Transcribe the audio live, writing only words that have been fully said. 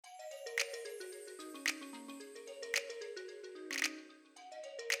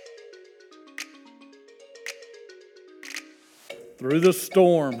Through the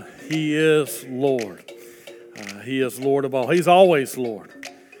storm, He is Lord. He is Lord of all. He's always Lord.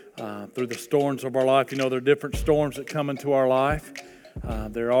 Through the storms of our life, there are different storms that come into our life.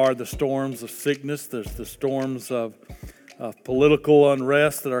 There are the storms of sickness. There's the storms of political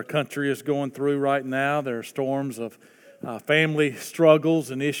unrest that our country is going through right now. There are storms of family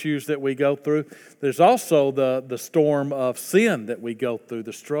struggles and issues that we go through. There's also the storm of sin that we go through,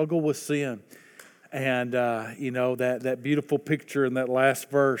 the struggle with sin. And, that beautiful picture in that last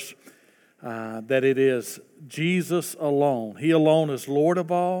verse, that it is Jesus alone. He alone is Lord of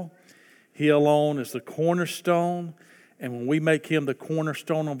all. He alone is the cornerstone. And when we make Him the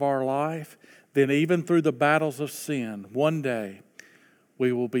cornerstone of our life, then even through the battles of sin, one day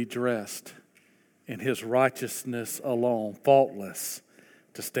we will be dressed in His righteousness alone, faultless,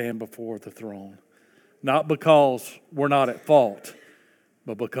 to stand before the throne. Not because we're not at fault,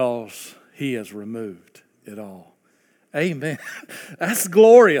 but because He has removed it all. Amen. That's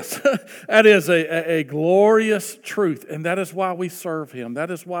glorious. That is a glorious truth. And that is why we serve Him. That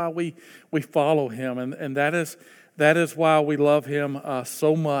is why we follow Him. And that is why we love Him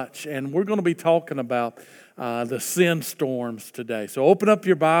so much. And we're going to be talking about the sin storms today. So open up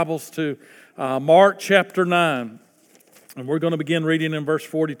your Bibles to Mark chapter 9. And we're going to begin reading in verse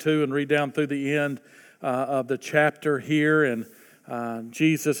 42 and read down through the end of the chapter here. And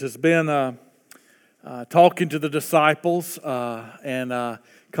Jesus has been talking to the disciples and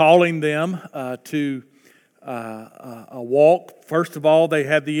calling them to a walk. First of all, they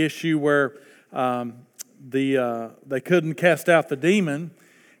had the issue where they couldn't cast out the demon,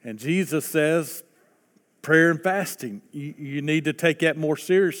 and Jesus says, prayer and fasting, you need to take that more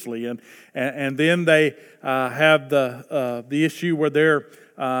seriously. And then they have the issue where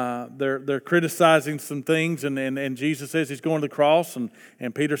they're criticizing some things, and Jesus says He's going to the cross,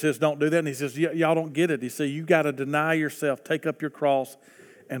 and Peter says, don't do that. And He says, y'all don't get it. He says, you got to deny yourself, take up your cross,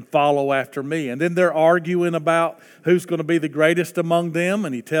 and follow after me. And then they're arguing about who's going to be the greatest among them,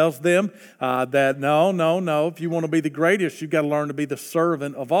 and He tells them that no, if you want to be the greatest, you've got to learn to be the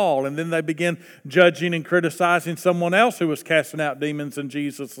servant of all. And then they begin judging and criticizing someone else who was casting out demons in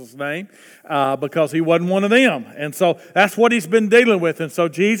Jesus' name because he wasn't one of them. And so that's what He's been dealing with. And so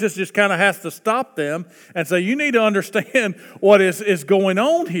Jesus just kind of has to stop them and say, you need to understand what is going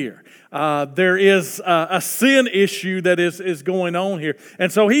on here. There is a sin issue that is going on here. And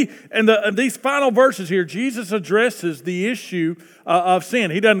so these final verses here, Jesus addresses the issue of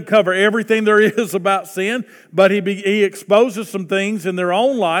sin. He doesn't cover everything there is about sin, but he exposes some things in their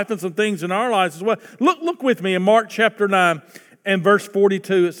own life and some things in our lives as well. Look with me in Mark chapter 9 and verse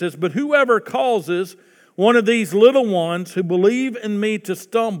 42. It says, but whoever causes one of these little ones who believe in me to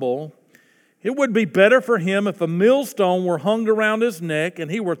stumble, it would be better for him if a millstone were hung around his neck and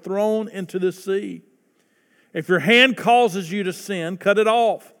he were thrown into the sea. If your hand causes you to sin, cut it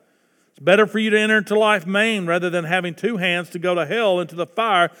off. It's better for you to enter into life maimed rather than having two hands to go to hell, into the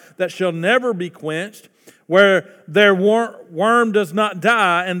fire that shall never be quenched, where their worm does not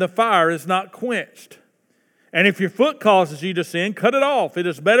die and the fire is not quenched. And if your foot causes you to sin, cut it off. It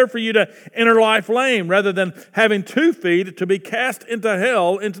is better for you to enter life lame rather than having 2 feet to be cast into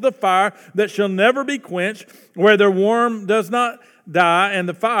hell, into the fire that shall never be quenched, where their worm does not die and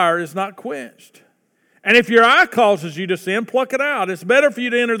the fire is not quenched. And if your eye causes you to sin, pluck it out. It's better for you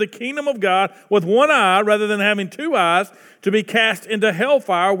to enter the kingdom of God with one eye rather than having 2 eyes to be cast into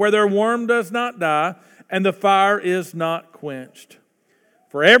hellfire, where their worm does not die and the fire is not quenched.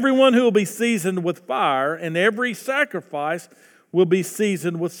 For everyone who will be seasoned with fire, and every sacrifice will be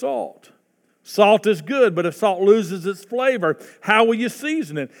seasoned with salt. Salt is good, but if salt loses its flavor, how will you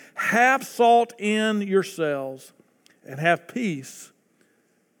season it? Have salt in yourselves, and have peace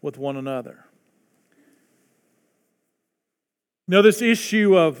with one another. This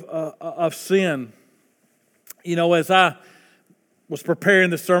issue of sin, as I was preparing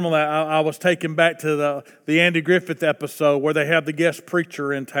the sermon, I was taken back to the Andy Griffith episode where they have the guest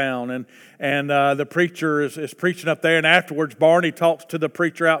preacher in town, and the preacher is preaching up there, and afterwards Barney talks to the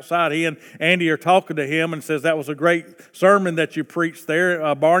preacher outside. He and Andy are talking to him and says, that was a great sermon that you preached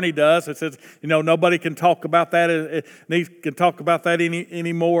there. Barney does. It says, nobody can talk about that. Can talk about that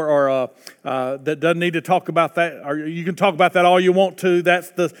anymore, or that doesn't need to talk about that, or you can talk about that all you want to.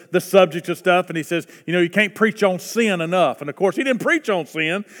 That's the subject of stuff. And he says, you can't preach on sin enough. And of course, he didn't preach on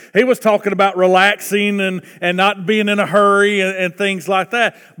sin. He was talking about relaxing and not being in a hurry and things like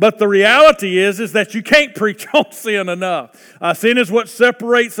that. But the reality is that you can't preach on sin enough. Sin is what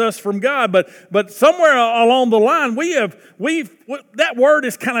separates us from God. But somewhere along the line, that word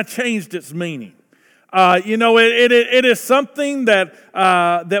has kind of changed its meaning. It is something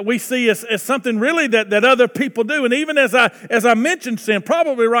that we see as something really that other people do. And even as I mentioned sin,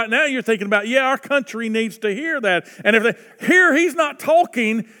 probably right now you're thinking about, our country needs to hear that. And he's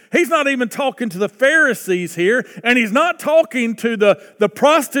not even talking to the Pharisees here, and he's not talking to the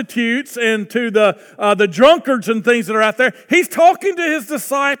prostitutes and to the drunkards and things that are out there. He's talking to his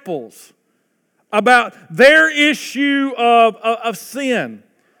disciples about their issue of sin.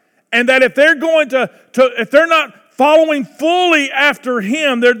 And that if they're going if they're not following fully after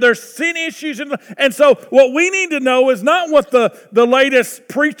him, there's sin issues. And so what we need to know is not what the latest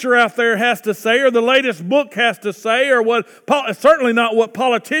preacher out there has to say or the latest book has to say or certainly not what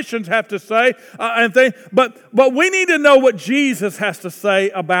politicians have to say but we need to know what Jesus has to say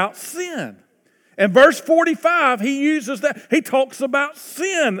about sin. In verse 45, he uses that. He talks about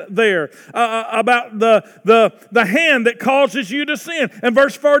sin there, about the hand that causes you to sin. In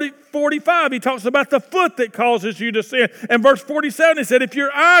verse 45, he talks about the foot that causes you to sin. In verse 47, he said, if your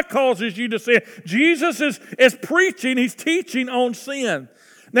eye causes you to sin. Jesus is preaching, he's teaching on sin.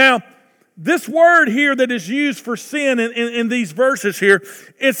 Now, this word here that is used for sin in these verses here,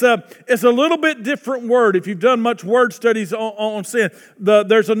 it's a little bit different word. If you've done much word studies on sin,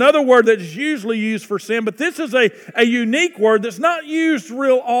 there's another word that is usually used for sin, but this is a unique word that's not used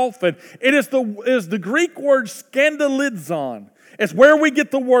real often. It is the Greek word skandalizon. It's where we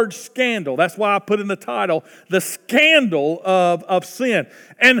get the word scandal. That's why I put in the title, the scandal of sin.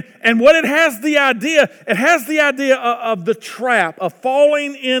 And what it has the idea of the trap, of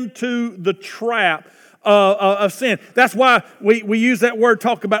falling into the trap of sin. That's why we use that word,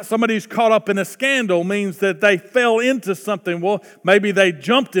 talk about somebody who's caught up in a scandal, means that they fell into something. Well, maybe they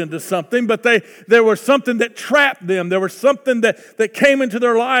jumped into something, but there was something that trapped them. There was something that came into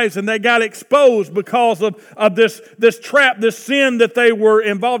their lives and they got exposed because of this trap, this sin that they were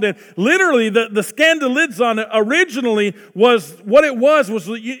involved in. Literally, the scandalizon originally was, what it was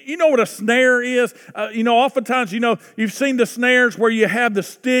you know what a snare is? Oftentimes, you've seen the snares where you have the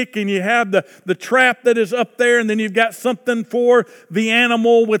stick and you have the trap that is up there, and then you've got something for the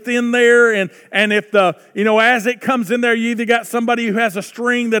animal within there, and if as it comes in there, you either got somebody who has a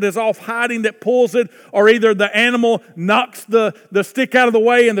string that is off hiding that pulls it, or either the animal knocks the stick out of the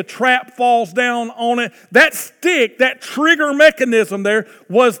way and the trap falls down on it. That stick, that trigger mechanism there,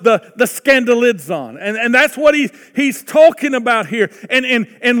 was the scandalizon, and that's what he's talking about here.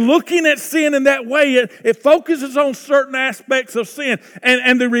 And looking at sin in that way, it focuses on certain aspects of sin,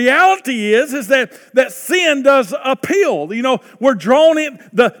 and the reality is that sin does appeal. We're drawn in,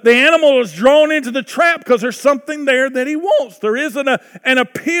 the animal is drawn into the trap because there's something there that he wants. There is an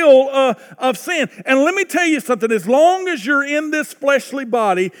appeal of sin. And let me tell you something, as long as you're in this fleshly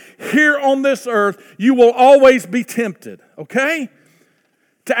body here on this earth, you will always be tempted, okay?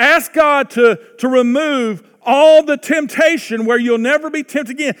 To ask God to remove all the temptation where you'll never be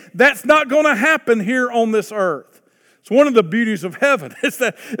tempted again, that's not going to happen here on this earth. It's one of the beauties of heaven is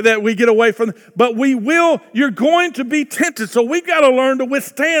that we get away from, but you're going to be tempted. So we've got to learn to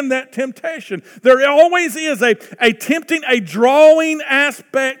withstand that temptation. There always is a tempting, a drawing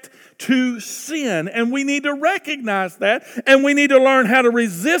aspect to sin, and we need to recognize that, and we need to learn how to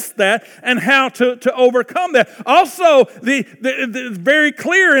resist that and how to overcome that. Also, the very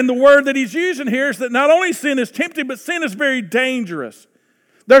clear in the word that he's using here is that not only sin is tempting, but sin is very dangerous.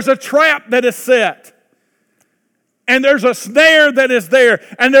 There's a trap that is set. And there's a snare that is there.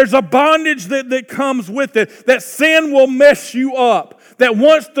 And there's a bondage that comes with it. That sin will mess you up. That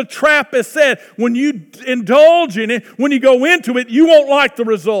once the trap is set, when you indulge in it, when you go into it, you won't like the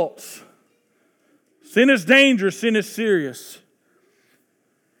results. Sin is dangerous. Sin is serious.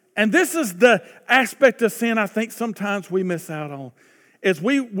 And this is the aspect of sin I think sometimes we miss out on. Is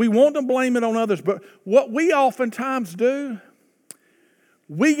we want to blame it on others. But what we oftentimes do,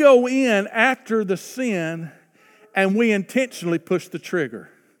 we go in after the sin and we intentionally push the trigger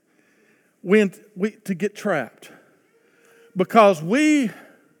to get trapped. Because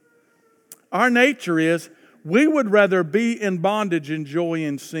our nature is, we would rather be in bondage and joy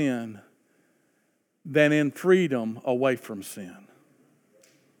in sin than in freedom away from sin.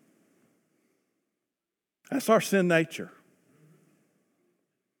 That's our sin nature.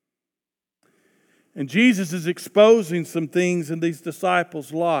 And Jesus is exposing some things in these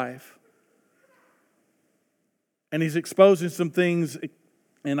disciples' life. And he's exposing some things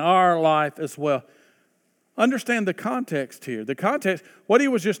in our life as well. Understand the context here. The context, what he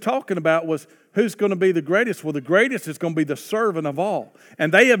was just talking about was who's going to be the greatest. Well, the greatest is going to be the servant of all.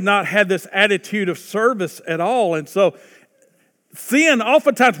 And they have not had this attitude of service at all. And so sin,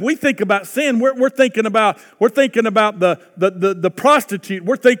 oftentimes we think about sin, we're thinking about the prostitute,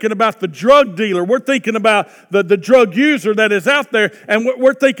 we're thinking about the drug dealer, we're thinking about the drug user that is out there, and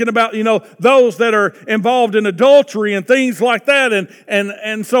we're thinking about, those that are involved in adultery and things like that,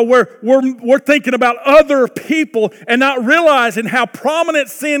 and so we're thinking about other people and not realizing how prominent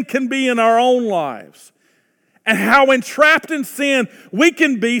sin can be in our own lives. And how entrapped in sin we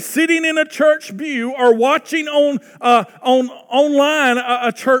can be sitting in a church pew or watching online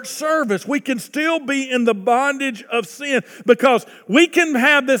a church service. We can still be in the bondage of sin because we can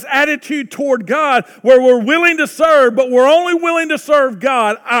have this attitude toward God where we're willing to serve, but we're only willing to serve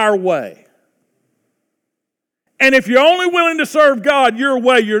God our way. And if you're only willing to serve God your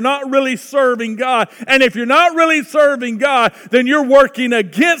way, you're not really serving God. And if you're not really serving God, then you're working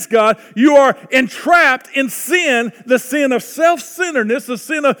against God. You are entrapped in sin, the sin of self-centeredness, the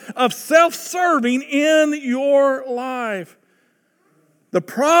sin of self-serving in your life. The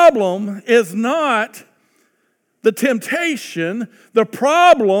problem is not the temptation. The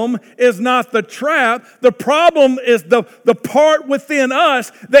problem is not the trap. The problem is the part within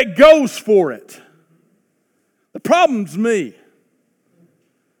us that goes for it. The problem's me.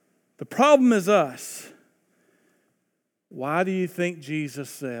 The problem is us. Why do you think Jesus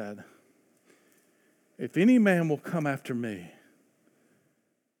said, if any man will come after me,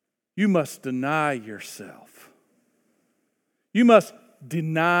 you must deny yourself. You must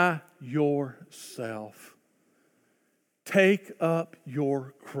deny yourself. Take up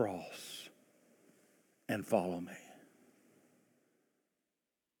your cross and follow me.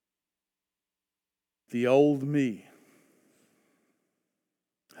 The old me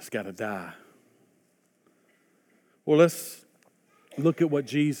has got to die. Well, let's look at what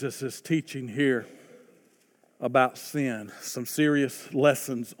Jesus is teaching here about sin. Some serious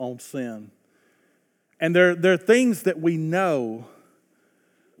lessons on sin. And there are things that we know,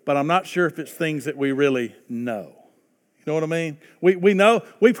 but I'm not sure if it's things that we really know. You know what I mean? We know,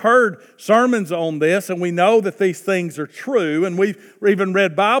 we've heard sermons on this, and we know that these things are true, and we've even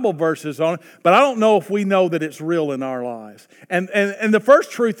read Bible verses on it, but I don't know if we know that it's real in our lives. And the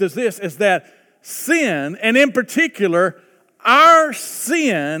first truth is this, is that sin, and in particular, our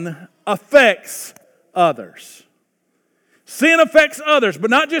sin affects others. Sin affects others,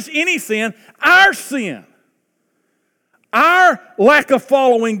 but not just any sin, our sin. Our lack of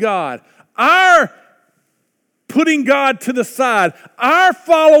following God, our putting God to the side, our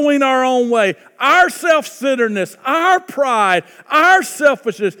following our own way, our self-centeredness, our pride, our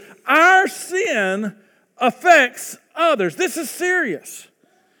selfishness, our sin affects others. This is serious.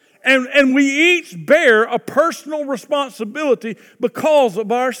 And we each bear a personal responsibility because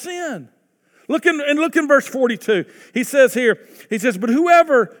of our sin. Look in verse 42. He says, but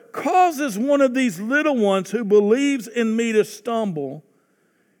whoever causes one of these little ones who believes in me to stumble,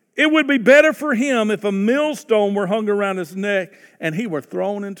 it would be better for him if a millstone were hung around his neck and he were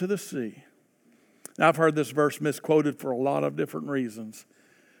thrown into the sea. Now, I've heard this verse misquoted for a lot of different reasons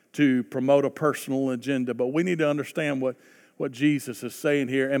to promote a personal agenda, but we need to understand what Jesus is saying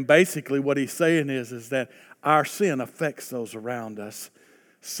here. And basically what he's saying is that our sin affects those around us.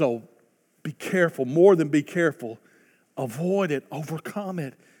 So be careful, more than be careful. Avoid it, overcome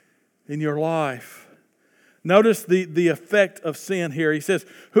it in your life. Notice the effect of sin here. He says,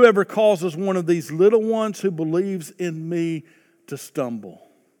 whoever causes one of these little ones who believes in me to stumble.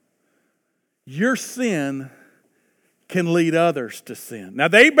 Your sin can lead others to sin. Now,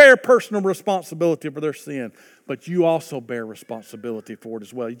 they bear personal responsibility for their sin, but you also bear responsibility for it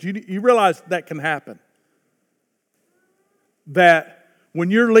as well. You realize that can happen? That when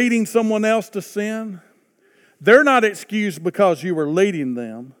you're leading someone else to sin, they're not excused because you were leading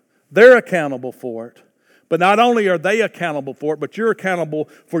them. They're accountable for it. But not only are they accountable for it, but you're accountable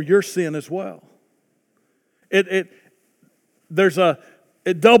for your sin as well.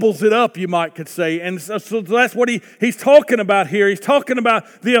 It doubles it up, you could say. And so that's what he's talking about here. He's talking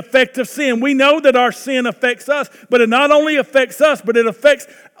about the effect of sin. We know that our sin affects us, but it not only affects us, but it affects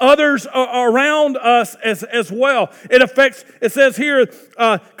others around us as well. It says here,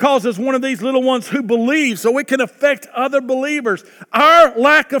 causes one of these little ones who believe, so it can affect other believers. Our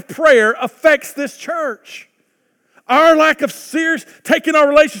lack of prayer affects this church. Our lack of taking our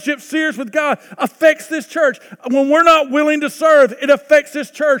relationship serious with God affects this church. When we're not willing to serve, it affects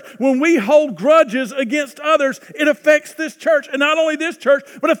this church. When we hold grudges against others, it affects this church. And not only this church,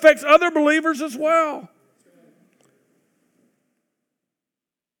 but affects other believers as well.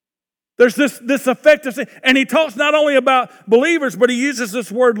 There's this effect of sin. And he talks not only about believers, but he uses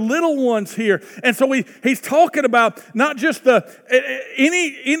this word little ones here. And so he's talking about not just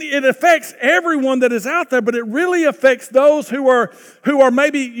it affects everyone that is out there, but it really affects those who are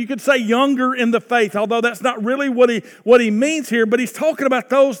maybe, you could say, younger in the faith, although that's not really what he means here. But he's talking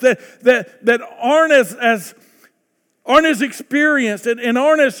about those that aren't as experienced and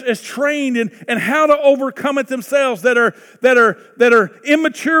aren't as trained in how to overcome it themselves, that are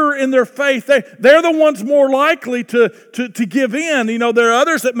immature in their faith. They're the ones more likely to give in. There are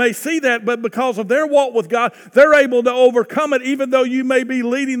others that may see that, but because of their walk with God, they're able to overcome it, even though you may be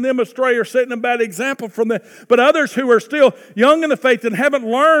leading them astray or setting a bad example from them. But others who are still young in the faith and haven't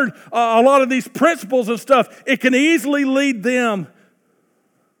learned a lot of these principles and stuff, it can easily lead them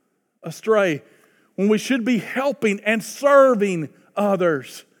astray, when we should be helping and serving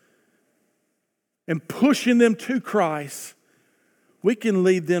others and pushing them to Christ. We can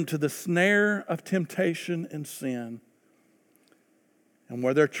lead them to the snare of temptation and sin, and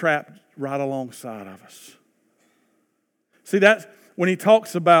where they're trapped right alongside of us. See, that's when he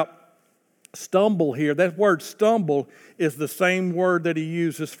talks about stumble here. That word stumble is the same word that he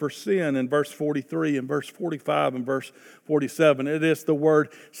uses for sin in verse 43 and verse 45 and verse 47. It is the word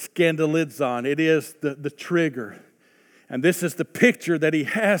scandalizon. It is the trigger. And this is the picture that he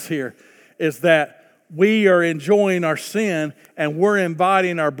has here, is that we are enjoying our sin and we're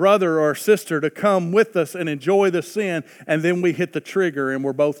inviting our brother or sister to come with us and enjoy the sin, and then we hit the trigger and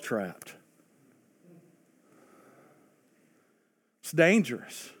we're both trapped. It's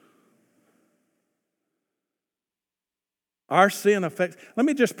dangerous. Our sin affects. Let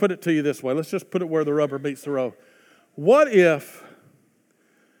me just put it to you this way. Let's just put it where the rubber meets the road. What if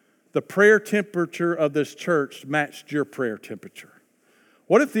the prayer temperature of this church matched your prayer temperature?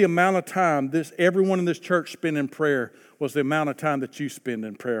 What if the amount of time everyone in this church spend in prayer was the amount of time that you spend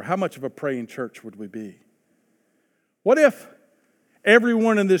in prayer? How much of a praying church would we be? What if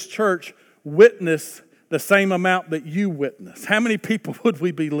everyone in this church witnessed the same amount that you witness? How many people would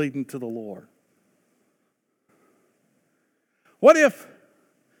we be leading to the Lord? What if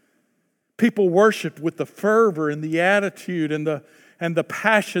people worshiped with the fervor and the attitude and the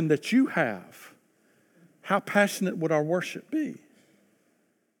passion that you have? How passionate would our worship be?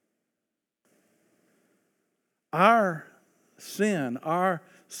 Our sin, our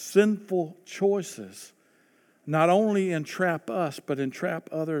sinful choices, not only entrap us, but entrap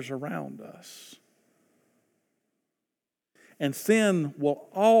others around us. And sin will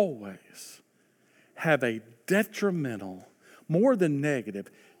always have a detrimental, more than negative,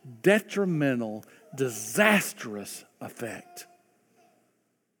 detrimental, disastrous effect.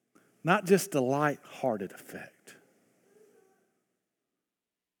 Not just a light-hearted effect.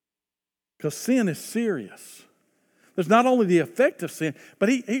 Because sin is serious. There's not only the effect of sin, but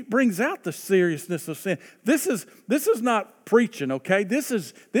he brings out the seriousness of sin. This is not preaching, okay? This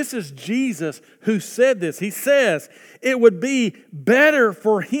is Jesus who said this. He says it would be better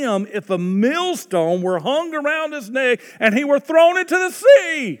for him if a millstone were hung around his neck and he were thrown into the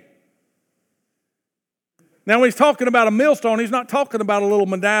sea. Now, when he's talking about a millstone, he's not talking about a little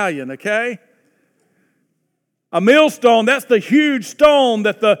medallion, okay? A millstone, that's the huge stone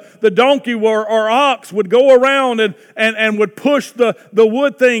that the donkey or ox would go around and would push the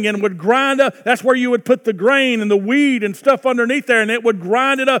wood thing and would grind up. That's where you would put the grain and the weed and stuff underneath there, and it would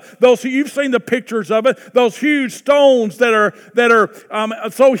grind it up. You've seen the pictures of it. Those huge stones that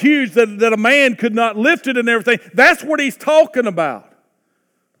are so huge that a man could not lift it and everything. That's what he's talking about.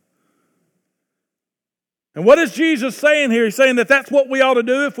 And what is Jesus saying here? He's saying that that's what we ought to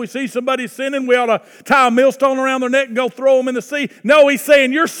do. If we see somebody sinning, we ought to tie a millstone around their neck and go throw them in the sea. No, he's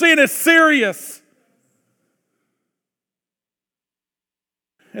saying your sin is serious.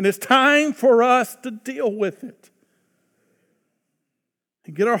 And it's time for us to deal with it.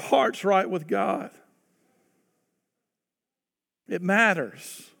 And get our hearts right with God. It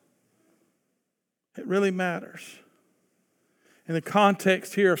matters. It really matters. In the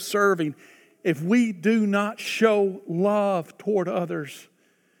context here of serving, if we do not show love toward others,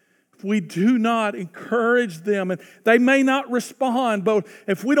 if we do not encourage them, and they may not respond, but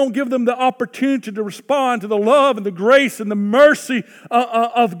if we don't give them the opportunity to respond to the love and the grace and the mercy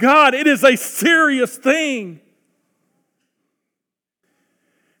of God, it is a serious thing.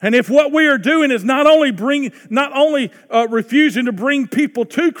 And if what we are doing is not only refusing to bring people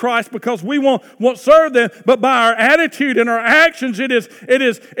to Christ because we won't serve them, but by our attitude and our actions, it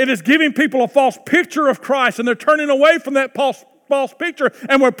is giving people a false picture of Christ, and they're turning away from that false picture,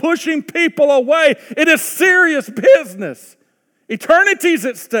 and we're pushing people away. It is serious business. Eternity's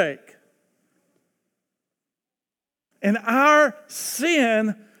at stake. And our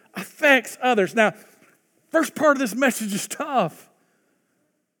sin affects others. Now, first part of this message is tough.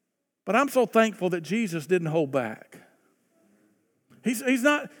 But I'm so thankful that Jesus didn't hold back. He's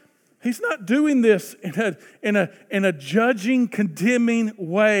not doing this in a judging, condemning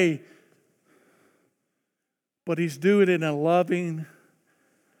way. But He's doing it in a loving,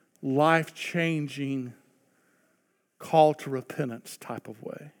 life-changing, call to repentance type of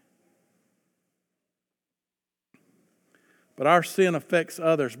way. But our sin affects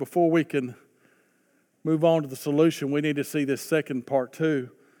others. Before we can move on to the solution, we need to see this second part too.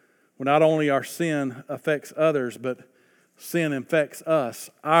 Where not only our sin affects others, but sin infects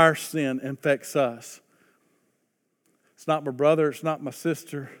us. Our sin infects us. It's not my brother, it's not my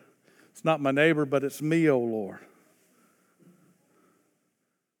sister, it's not my neighbor, but it's me, oh Lord.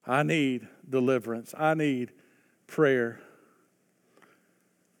 I need deliverance. I need prayer.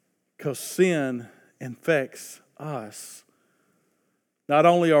 Because sin infects us. Not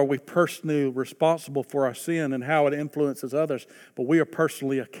only are we personally responsible for our sin and how it influences others, but we are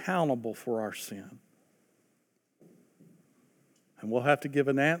personally accountable for our sin. And we'll have to give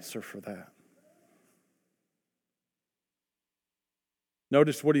an answer for that.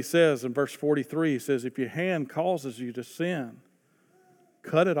 Notice what he says in verse 43. He says, if your hand causes you to sin,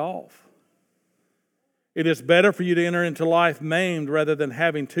 cut it off. It is better for you to enter into life maimed rather than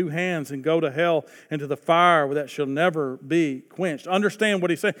having two hands and go to hell into the fire that shall never be quenched. Understand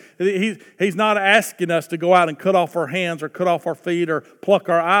what he's saying. He's not asking us to go out and cut off our hands or cut off our feet or pluck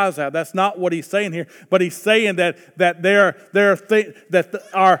our eyes out. That's not what he's saying here. But he's saying that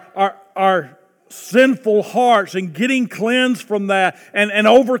our sinful hearts and getting cleansed from that and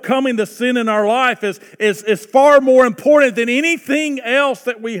overcoming the sin in our life is far more important than anything else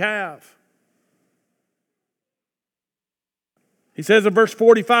that we have. He says in verse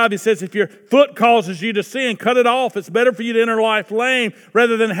 45, he says, if your foot causes you to sin, cut it off. It's better for you to enter life lame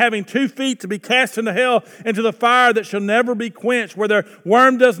rather than having 2 feet to be cast into hell, into the fire that shall never be quenched, where the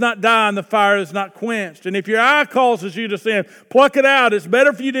worm does not die and the fire is not quenched. And if your eye causes you to sin, pluck it out. It's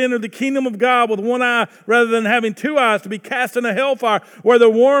better for you to enter the kingdom of God with one eye rather than having 2 eyes to be cast into hellfire, where the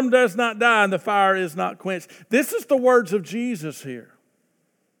worm does not die and the fire is not quenched. This is the words of Jesus here.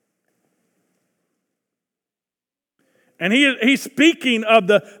 And he's speaking of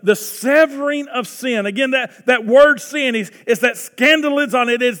the severing of sin. Again, that word sin is that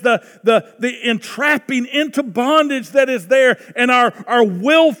scandalizon. It is the entrapping into bondage that is there, and our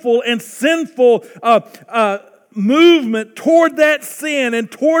willful and sinful movement toward that sin and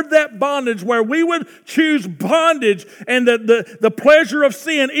toward that bondage, where we would choose bondage and the pleasure of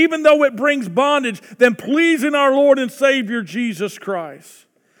sin, even though it brings bondage, than pleasing our Lord and Savior Jesus Christ.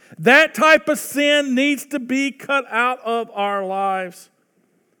 That type of sin needs to be cut out of our lives.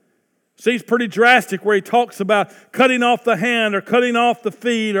 See, it's pretty drastic where he talks about cutting off the hand or cutting off the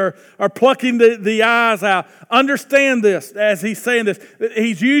feet or plucking the eyes out. Understand this as he's saying this.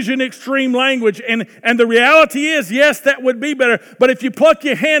 He's using extreme language. And the reality is, yes, that would be better. But if you pluck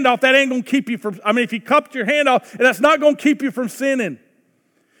your hand off, that ain't going to keep you from... if you cut your hand off, that's not going to keep you from sinning.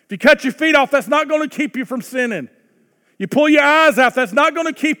 If you cut your feet off, that's not going to keep you from sinning. You pull your eyes out, that's not going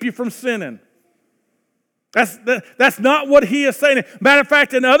to keep you from sinning. That's not what he is saying. Matter of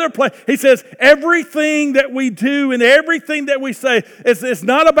fact, in other places, he says everything that we do and everything that we say, it's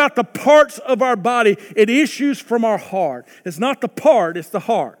not about the parts of our body. It issues from our heart. It's not the part, it's the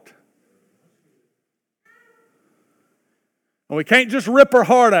heart. And we can't just rip our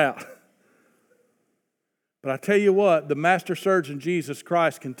heart out. But I tell you what, the master surgeon, Jesus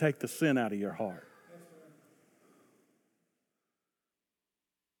Christ, can take the sin out of your heart.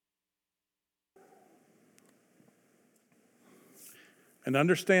 And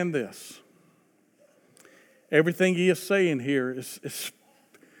understand this. Everything he is saying here is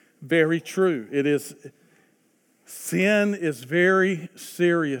very true. Sin is very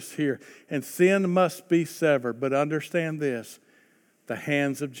serious here. And sin must be severed. But understand this. The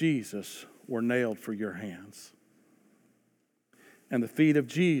hands of Jesus were nailed for your hands. And the feet of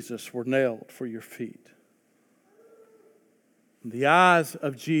Jesus were nailed for your feet. And the eyes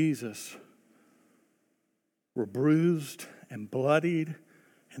of Jesus were bruised and bloodied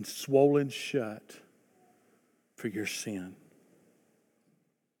and swollen shut for your sin.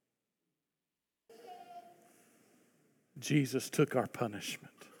 Jesus took our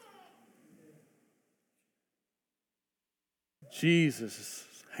punishment.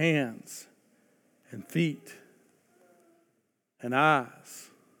 Jesus' hands and feet and eyes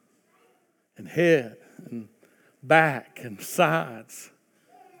and head and back and sides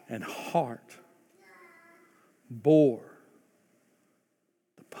and heart bore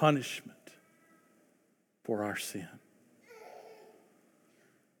punishment for our sin.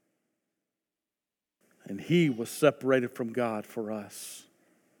 and He was separated from God for us.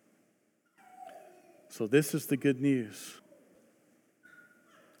 So this is the good news.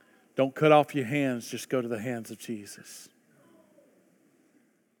 Don't cut off your hands, just go to the hands of Jesus.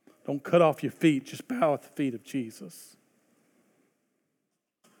 Don't cut off your feet, just bow at the feet of Jesus.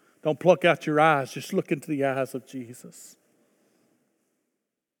 Don't pluck out your eyes, just look into the eyes of Jesus.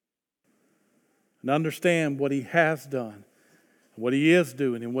 And understand what He has done, what He is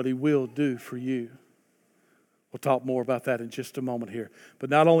doing, and what He will do for you. We'll talk more about that in just a moment here. But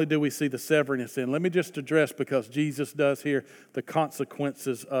not only do we see the severing of sin, let me just address, because Jesus does here, the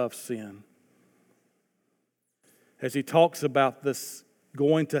consequences of sin. As He talks about this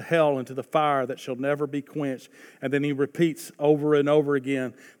going to hell, into the fire that shall never be quenched. And then He repeats over and over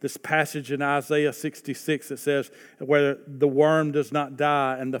again this passage in Isaiah 66 that says, where the worm does not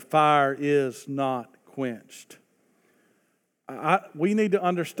die and the fire is not quenched. We need to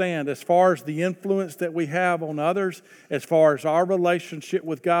understand, as far as the influence that we have on others, as far as our relationship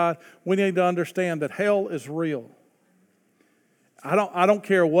with God, we need to understand that hell is real. I don't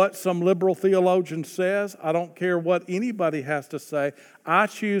care what some liberal theologian says. I don't care what anybody has to say. I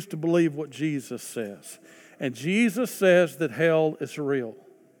choose to believe what Jesus says. And Jesus says that hell is real.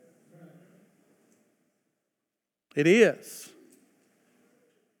 It is.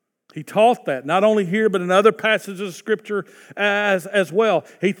 He taught that, not only here, but in other passages of Scripture as well.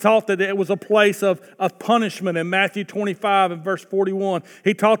 He taught that it was a place of punishment in Matthew 25 and verse 41.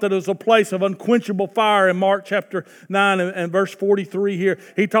 He taught that it was a place of unquenchable fire in Mark chapter 9 and verse 43 here.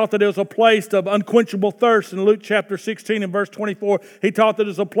 He taught that it was a place of unquenchable thirst in Luke chapter 16 and verse 24. He taught that it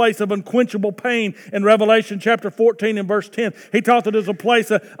was a place of unquenchable pain in Revelation chapter 14 and verse 10. He taught that it was a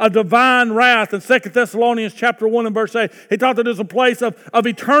place of divine wrath in 2 Thessalonians chapter 1 and verse 8. He taught that it was a place of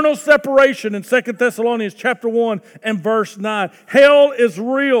eternal separation in 2 Thessalonians chapter 1 and verse 9. Hell is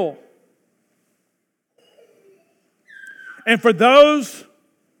real. And for those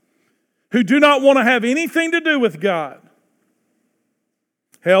who do not want to have anything to do with God,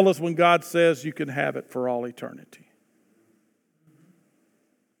 hell is when God says you can have it for all eternity.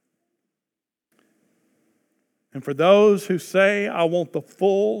 And for those who say, I want the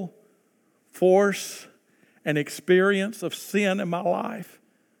full force and experience of sin in my life,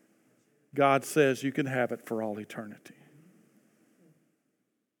 God says you can have it for all eternity.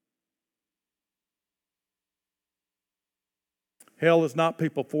 Hell is not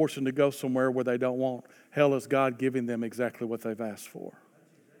people forcing to go somewhere where they don't want. Hell is God giving them exactly what they've asked for.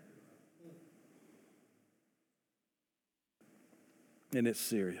 And it's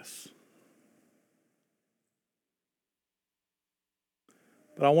serious.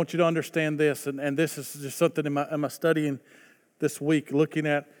 But I want you to understand this, and this is just something in my studying this week, looking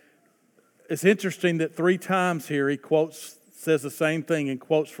at. It's interesting that 3 times here he says the same thing and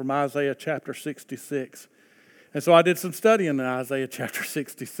quotes from Isaiah chapter 66. And so I did some studying in Isaiah chapter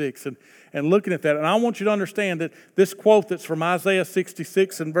 66 and looking at that. And I want you to understand that this quote that's from Isaiah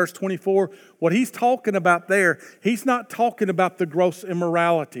 66 and verse 24, what he's talking about there, he's not talking about the gross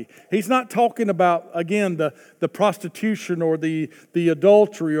immorality. He's not talking about, again, the prostitution or the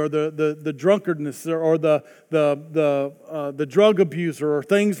adultery or the drunkardness or the drug abuser or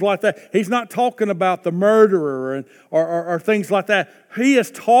things like that. He's not talking about the murderer or things like that. He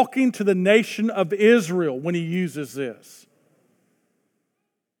is talking to the nation of Israel when he uses this.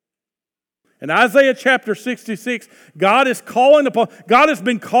 In Isaiah chapter 66, God has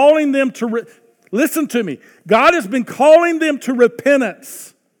been calling them to, listen to me, God has been calling them to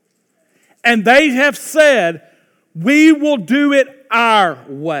repentance. And they have said, we will do it our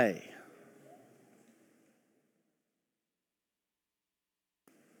way.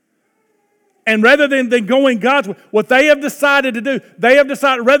 And rather than going God's way, what they have decided to do,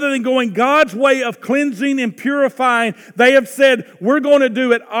 rather than going God's way of cleansing and purifying, they have said, we're going to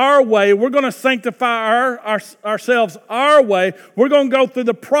do it our way. We're going to sanctify ourselves our way. We're going to go through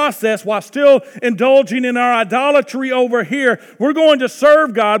the process while still indulging in our idolatry over here. We're going to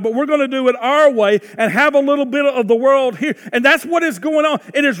serve God, but we're going to do it our way and have a little bit of the world here. And that's what is going on.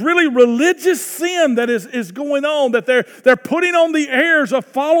 It is really religious sin that is going on, that they're putting on the airs of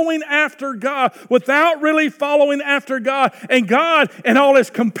following after God without really following after God. And God, in all His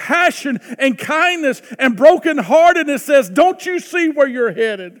compassion and kindness and brokenheartedness, says, don't you see where you're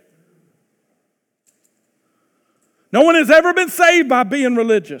headed? No one has ever been saved by being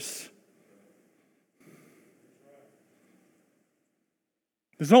religious.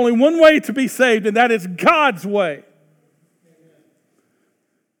 There's only one way to be saved, and that is God's way.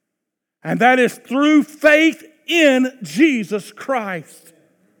 And that is through faith in Jesus Christ.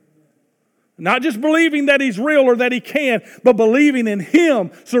 Not just believing that He's real or that He can, but believing in Him,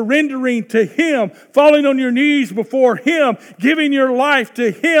 surrendering to Him, falling on your knees before Him, giving your life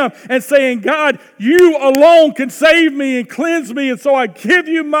to Him, and saying, God, You alone can save me and cleanse me, and so I give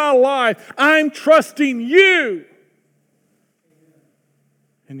You my life. I'm trusting You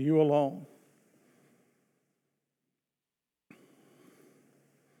and You alone.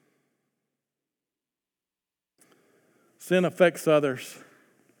 Sin affects others.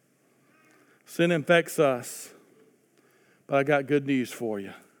 Sin infects us. But I got good news for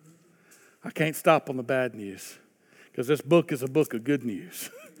you. I can't stop on the bad news because this book is a book of good news.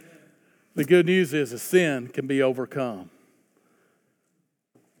 The good news is that sin can be overcome.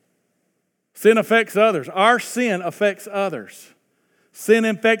 Sin affects others. Our sin affects others. Sin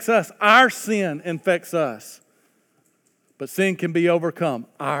infects us. Our sin infects us. But sin can be overcome.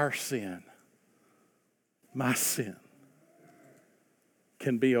 Our sin, my sin,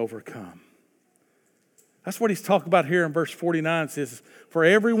 can be overcome. That's what he's talking about here in verse 49. It says, for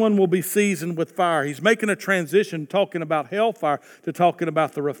everyone will be seasoned with fire. He's making a transition talking about hellfire to talking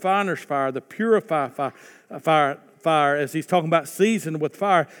about the refiner's fire, the purified fire, as he's talking about seasoned with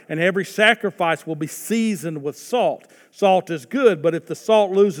fire. And every sacrifice will be seasoned with salt. Salt is good, but if the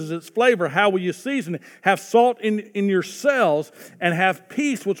salt loses its flavor, how will you season it? Have salt in yourselves and have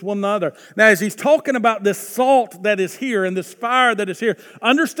peace with one another. Now, as he's talking about this salt that is here and this fire that is here,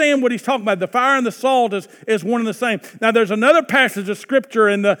 understand what he's talking about. The fire and the salt is one and the same. Now, there's another passage of Scripture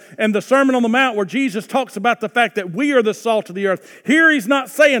in the Sermon on the Mount where Jesus talks about the fact that we are the salt of the earth. Here he's not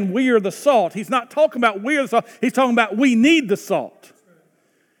saying we are the salt. He's not talking about we are the salt. He's talking about we need the salt.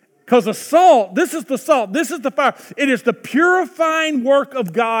 Because the salt, this is the salt, this is the fire. It is the purifying work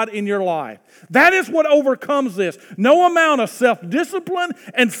of God in your life. That is what overcomes this. No amount of self-discipline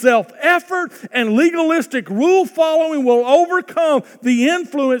and self-effort and legalistic rule following will overcome the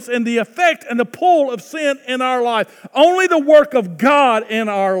influence and the effect and the pull of sin in our life. Only the work of God in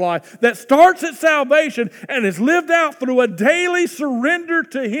our life that starts at salvation and is lived out through a daily surrender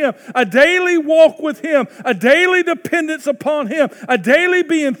to Him, a daily walk with Him, a daily dependence upon Him, a daily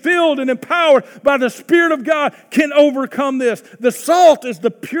being filled and empowered by the Spirit of God can overcome this. The salt is the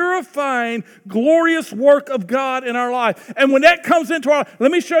purifying, glorious work of God in our life. And when that comes into our,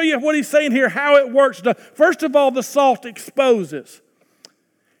 let me show you what he's saying here, how it works. First of all, the salt exposes.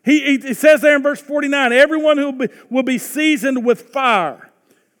 He says there in verse 49, everyone who will be seasoned with fire.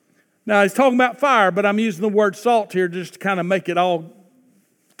 Now, he's talking about fire, but I'm using the word salt here just to kind of make it all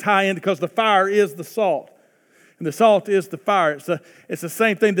tie in because the fire is the salt. And the salt is the fire. It's the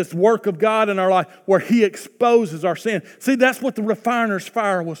same thing, this work of God in our life where He exposes our sin. See, that's what the refiner's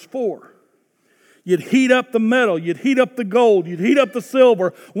fire was for. You'd heat up the metal. You'd heat up the gold. You'd heat up the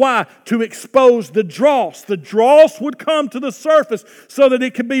silver. Why? To expose the dross. The dross would come to the surface so that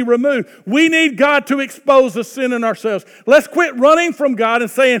it could be removed. We need God to expose the sin in ourselves. Let's quit running from God and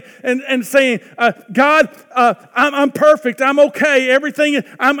saying, God, I'm perfect. I'm okay. Everything.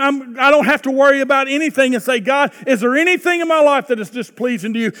 I don't have to worry about anything. And say, God, is there anything in my life that is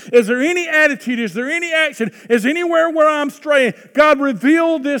displeasing to You? Is there any attitude? Is there any action? Is anywhere where I'm straying? God,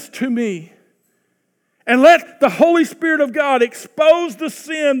 reveal this to me. And let the Holy Spirit of God expose the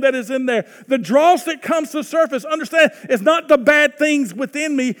sin that is in there. The dross that comes to the surface, understand, it's not the bad things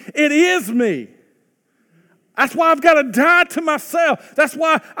within me. It is me. That's why I've got to die to myself. That's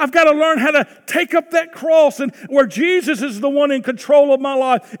why I've got to learn how to take up that cross and where Jesus is the one in control of my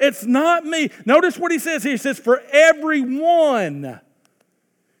life. It's not me. Notice what he says here. He says, for everyone.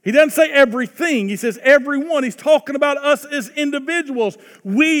 He doesn't say everything. He says everyone. He's talking about us as individuals.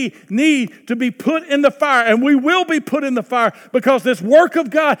 We need to be put in the fire, and we will be put in the fire because this work of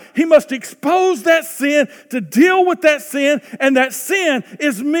God, He must expose that sin to deal with that sin, and that sin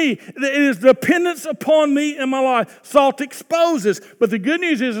is me. It is dependence upon me in my life. Salt exposes. But the good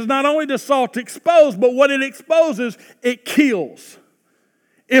news is not only does salt expose, but what it exposes, it kills.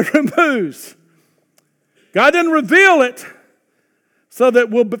 It removes. God didn't reveal it so that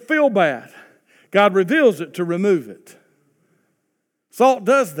we'll feel bad. God reveals it to remove it. Salt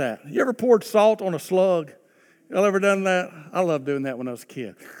does that. You ever poured salt on a slug? Y'all ever done that? I loved doing that when I was a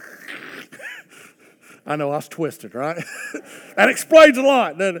kid. I know I was twisted, right? That explains a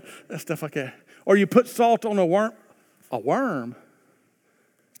lot, doesn't it? That stuff like that. Or you put salt on a worm. A worm?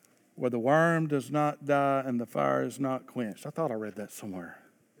 Where the worm does not die and the fire is not quenched. I thought I read that somewhere.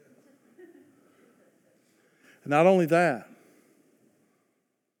 And not only that,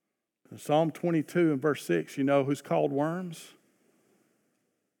 in Psalm 22 and verse 6, you know who's called worms?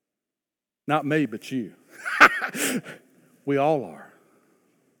 Not me, but you. We all are.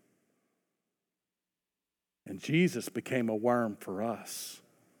 And Jesus became a worm for us.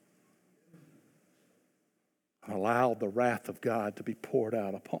 and allow the wrath of God to be poured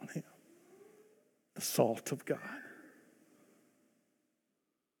out upon him. The salt of God.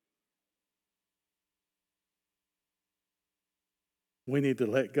 We need to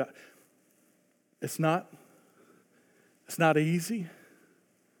let God. It's not easy,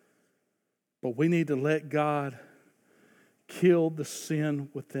 but we need to let God kill the sin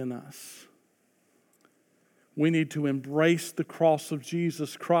within us. We need to embrace the cross of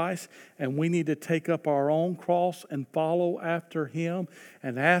Jesus Christ, and we need to take up our own cross and follow after him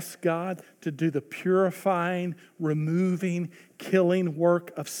and ask God to do the purifying, removing, killing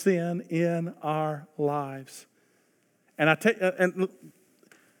work of sin in our lives. And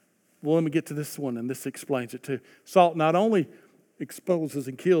let me get to this one, and this explains it too. Salt not only exposes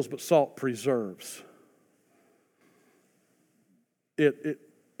and kills, but salt preserves.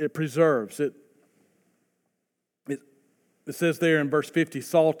 It preserves. It says there in verse 50,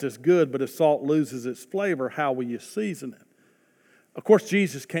 salt is good, but if salt loses its flavor, how will you season it? Of course,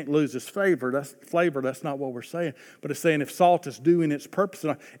 Jesus can't lose his flavor. That's not what we're saying. But it's saying if salt is doing its purpose,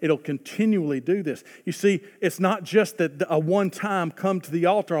 it'll continually do this. You see, it's not just that a one time come to the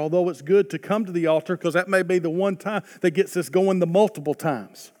altar, although it's good to come to the altar because that may be the one time that gets us going the multiple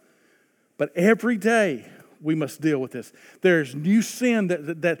times. But every day we must deal with this. There's new sin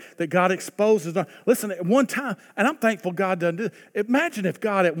that God exposes. Listen, at one time, and I'm thankful God doesn't do it. Imagine if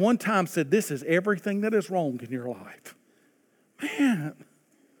God at one time said, this is everything that is wrong in your life. Man.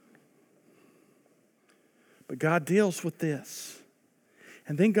 But God deals with this.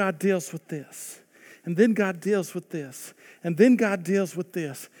 And then God deals with this. And then God deals with this. And then God deals with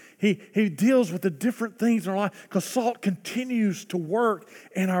this. He deals with the different things in our life because salt continues to work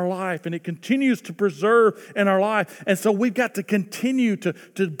in our life and it continues to preserve in our life. And so we've got to continue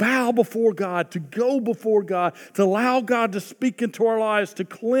to bow before God, to go before God, to allow God to speak into our lives, to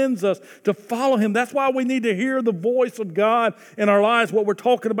cleanse us, to follow him. That's why we need to hear the voice of God in our lives, what we're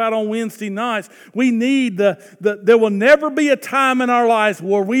talking about on Wednesday nights. We need there will never be a time in our lives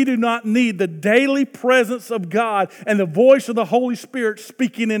where we do not need the daily presence of God and the voice of the Holy Spirit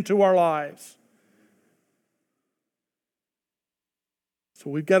speaking into our lives. So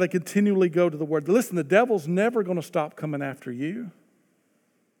we've got to continually go to the Word. Listen, the devil's never going to stop coming after you.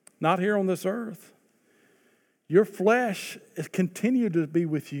 Not here on this earth. Your flesh has continued to be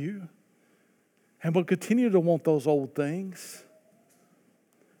with you and will continue to want those old things.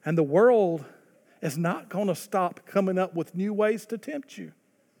 And the world is not going to stop coming up with new ways to tempt you.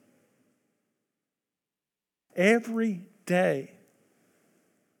 Every day,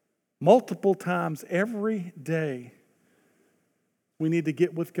 multiple times every day, we need to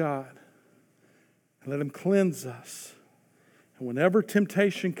get with God and let him cleanse us. And whenever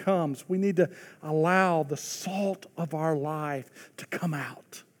temptation comes, we need to allow the salt of our life to come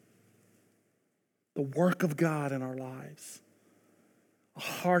out. The work of God in our lives. A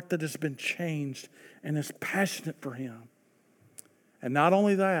heart that has been changed and is passionate for him. And not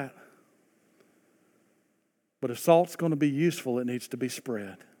only that, but if salt's going to be useful, it needs to be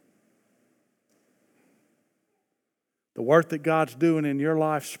spread. The work that God's doing in your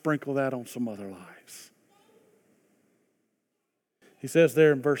life, sprinkle that on some other lives. He says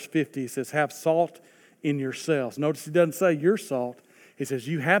there in verse 50, he says, have salt in yourselves. Notice he doesn't say you're salt. He says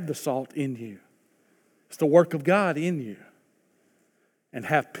you have the salt in you. It's the work of God in you. And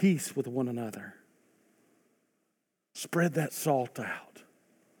have peace with one another. Spread that salt out.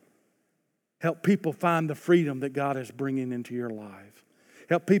 Help people find the freedom that God is bringing into your life.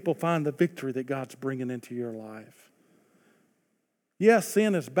 Help people find the victory that God's bringing into your life. Yes,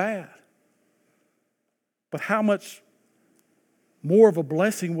 sin is bad. But how much more of a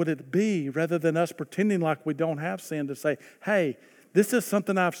blessing would it be rather than us pretending like we don't have sin to say, hey, this is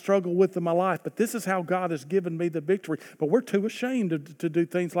something I've struggled with in my life, but this is how God has given me the victory. But we're too ashamed to do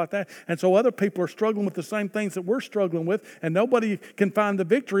things like that. And so other people are struggling with the same things that we're struggling with, and nobody can find the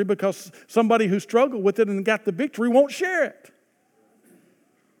victory because somebody who struggled with it and got the victory won't share it.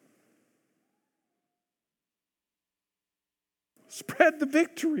 Spread the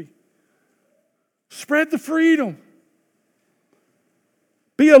victory. Spread the freedom.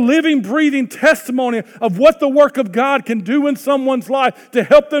 Be a living, breathing testimony of what the work of God can do in someone's life to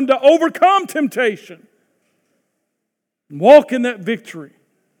help them to overcome temptation. And walk in that victory.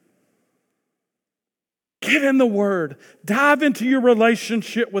 Get in the Word. Dive into your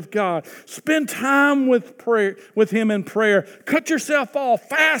relationship with God. Spend time with prayer, with Him in prayer. Cut yourself off.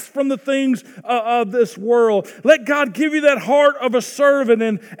 Fast from the things of this world. Let God give you that heart of a servant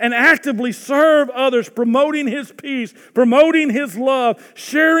and actively serve others, promoting His peace, promoting His love,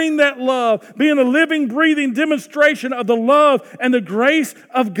 sharing that love, being a living, breathing demonstration of the love and the grace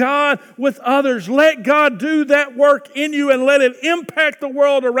of God with others. Let God do that work in you and let it impact the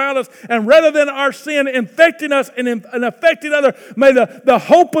world around us. And rather than our sin infecting us and affecting others, may the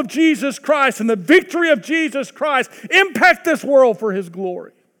hope of Jesus Christ and the victory of Jesus Christ impact this world for His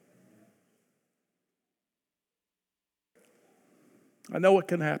glory. I know it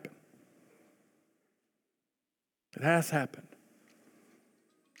can happen. It has happened.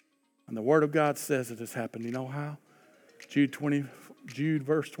 And the Word of God says it has happened. You know how? Jude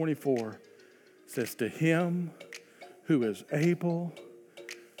verse 24 says, to Him who is able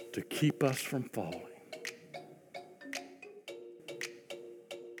to keep us from falling.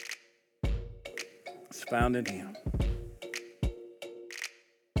 It's found in Him.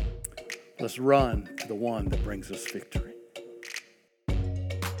 Let's run to the one that brings us victory.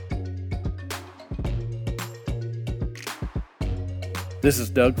 This is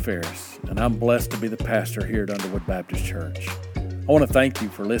Doug Ferris, and I'm blessed to be the pastor here at Underwood Baptist Church. I want to thank you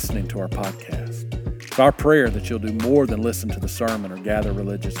for listening to our podcast. It's our prayer that you'll do more than listen to the sermon or gather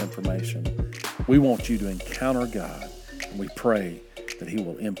religious information. We want you to encounter God, and we pray that He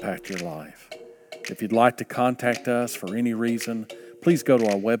will impact your life. If you'd like to contact us for any reason, please go to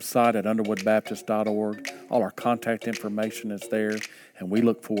our website at underwoodbaptist.org. All our contact information is there, and we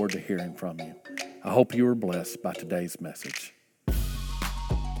look forward to hearing from you. I hope you were blessed by today's message.